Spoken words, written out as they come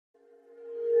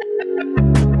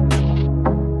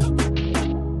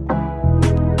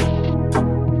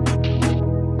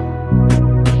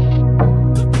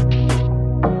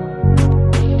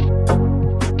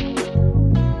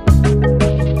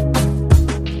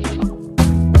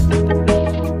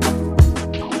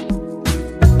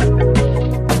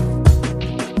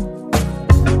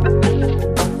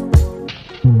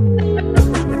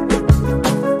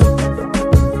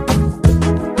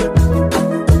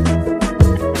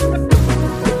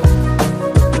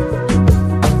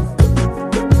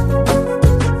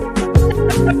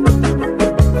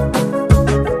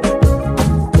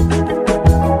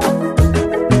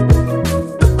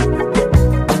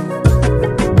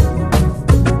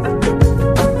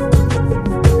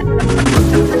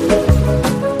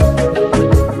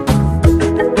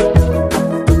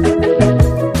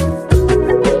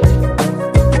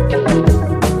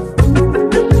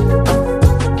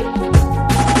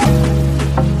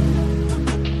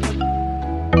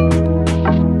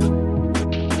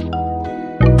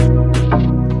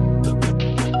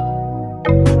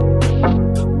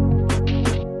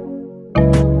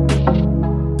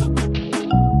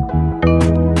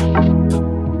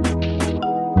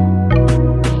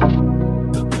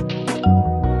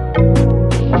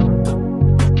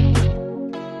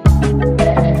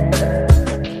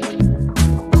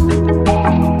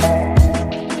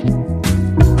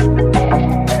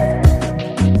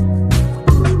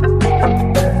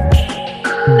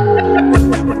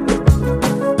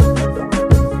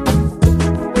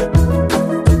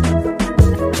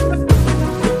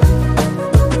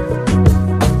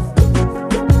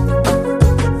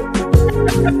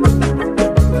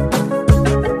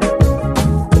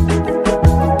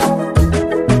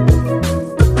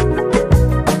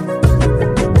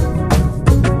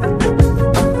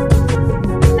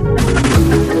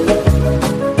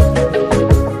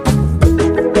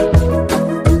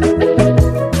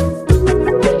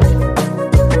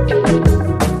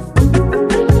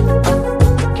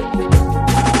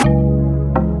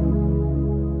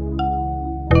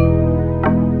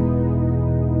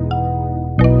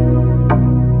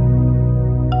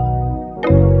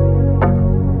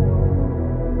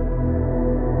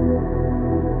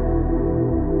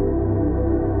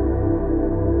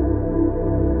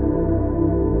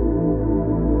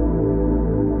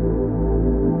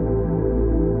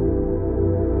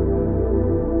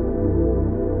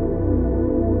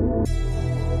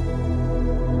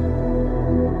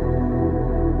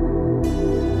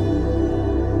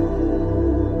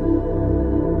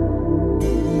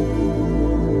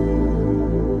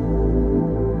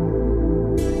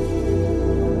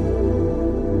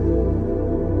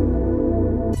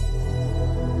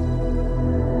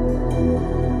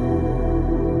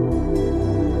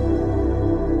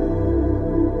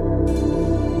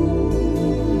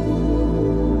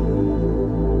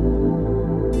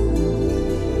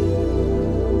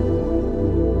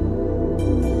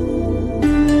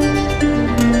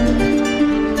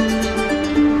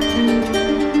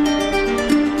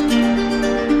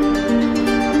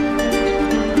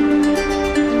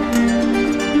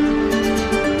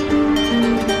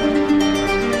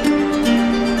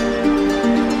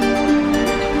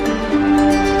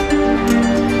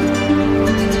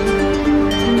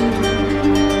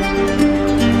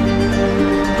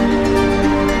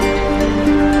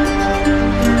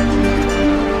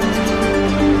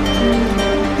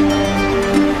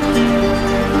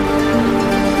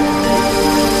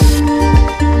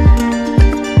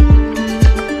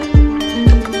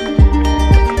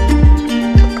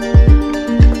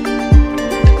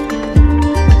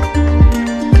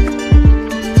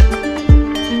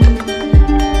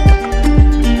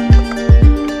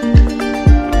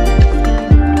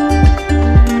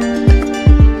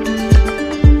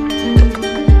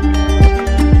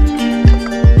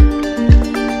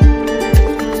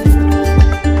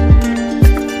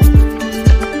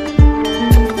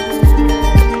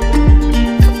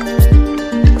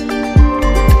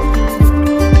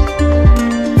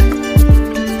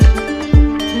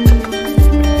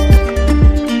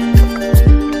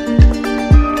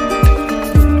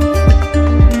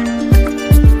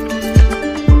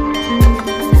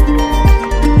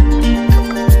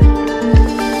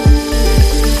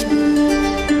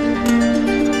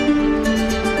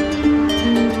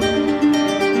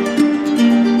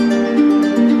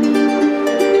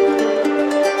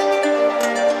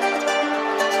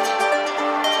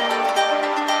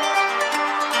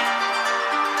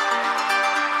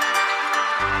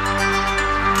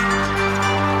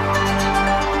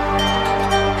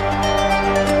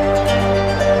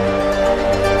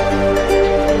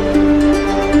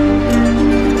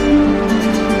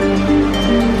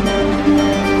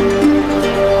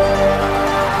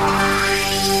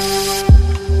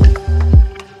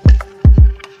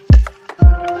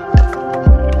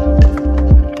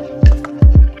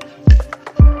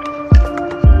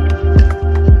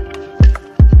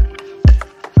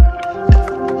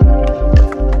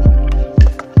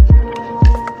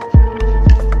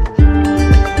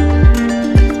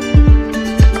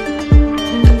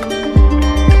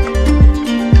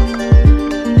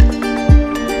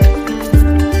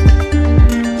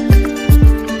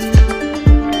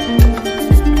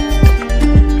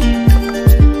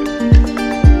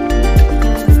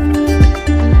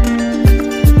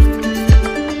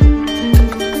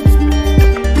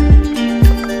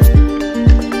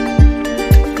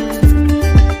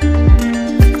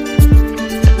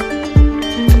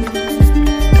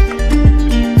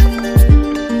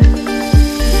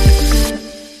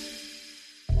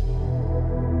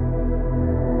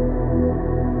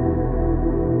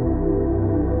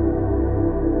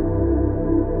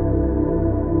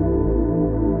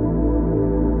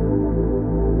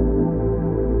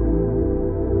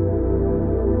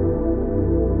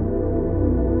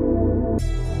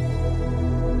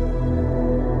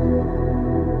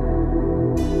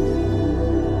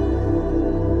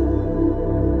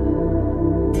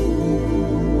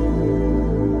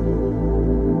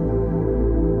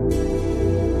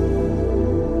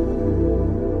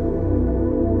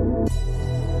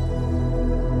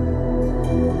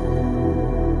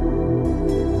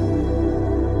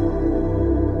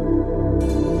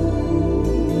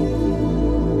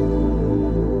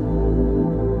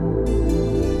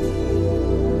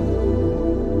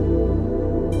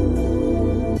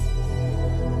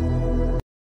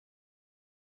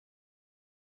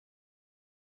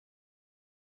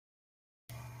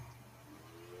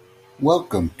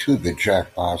Welcome to the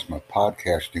Jack Bosma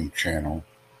podcasting channel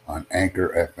on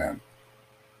Anchor FM.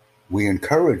 We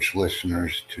encourage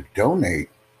listeners to donate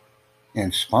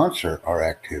and sponsor our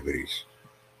activities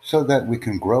so that we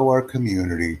can grow our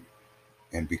community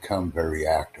and become very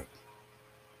active.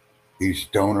 These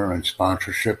donor and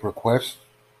sponsorship requests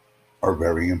are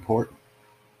very important.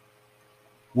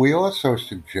 We also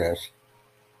suggest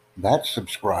that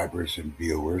subscribers and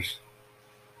viewers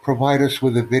provide us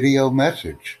with a video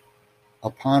message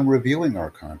upon reviewing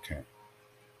our content.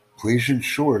 Please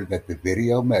ensure that the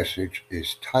video message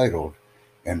is titled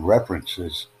and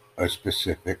references a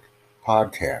specific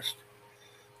podcast.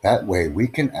 That way we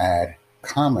can add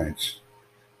comments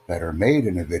that are made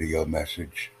in a video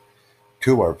message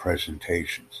to our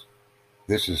presentations.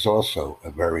 This is also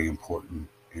a very important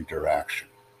interaction.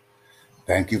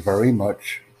 Thank you very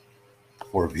much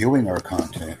for viewing our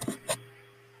content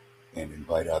and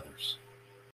invite others.